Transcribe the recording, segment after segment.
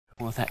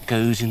Well, that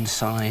goes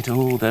inside.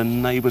 Oh, the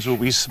neighbours will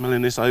be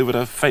smelling this over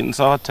the fence,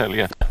 I tell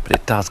you. But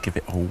it does give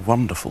it a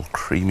wonderful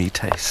creamy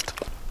taste.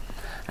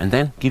 And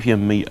then give your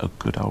meat a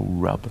good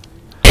old rub.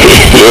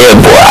 Yeah,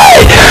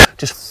 boy!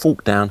 Just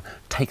fork down,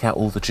 take out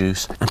all the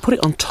juice and put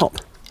it on top.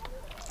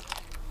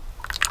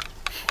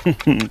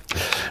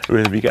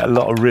 Rhythm, you get a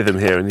lot of rhythm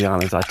here in the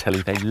islands, I tell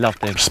you. They love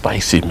their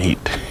spicy meat.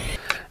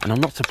 And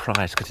I'm not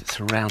surprised because it's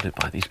surrounded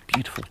by these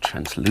beautiful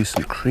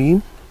translucent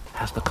cream.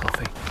 How's the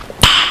coffee?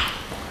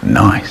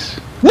 Nice.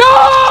 No!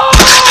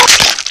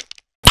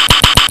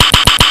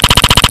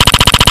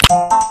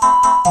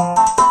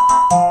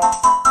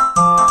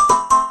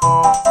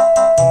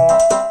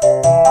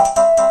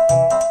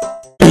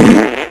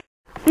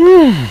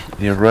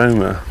 The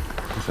aroma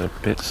is a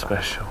bit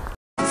special.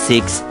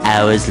 6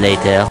 hours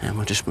later. And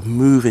we're just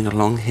moving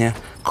along here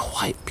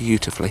quite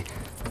beautifully.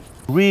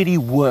 Really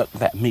work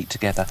that meat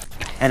together,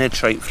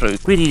 penetrate through.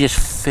 Really just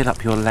fill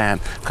up your lamb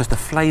because the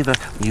flavour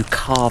you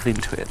carve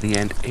into it at the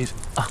end is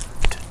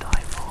to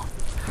die for.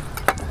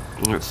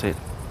 And that's it.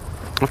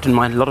 Often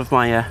a lot of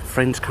my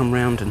friends come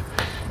round and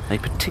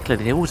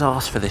they always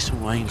ask for this.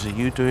 Oh, Ainsley, are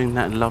you doing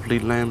that lovely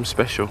lamb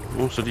special?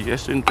 I said,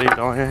 yes, indeed,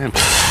 I am.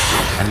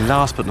 And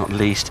last but not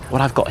least,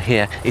 what I've got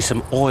here is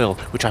some oil,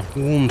 which I've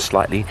warmed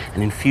slightly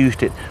and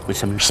infused it with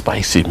some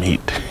spicy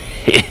meat.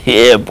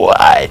 Yeah,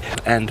 boy.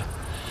 And,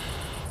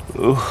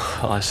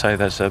 I say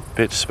that's a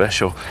bit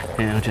special.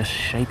 Now just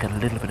shake a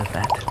little bit of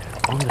that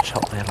on the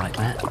top there like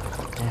that.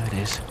 There it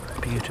is.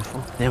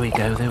 Beautiful. There we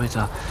go. There is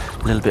a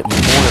little bit more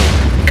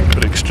oil.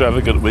 But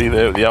extravagant me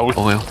there with the old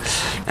oil.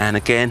 And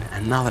again,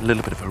 another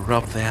little bit of a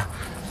rub there.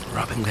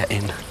 Rubbing that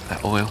in,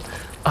 that oil.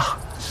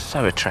 Oh,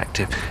 so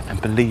attractive.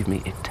 And believe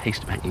me, it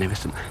tastes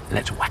magnificent.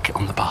 Let's whack it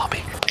on the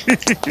barbie.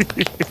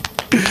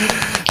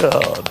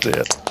 Oh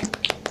dear.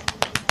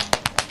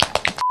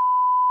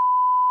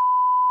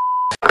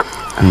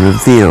 And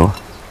reveal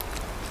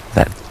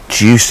that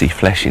juicy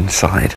flesh inside.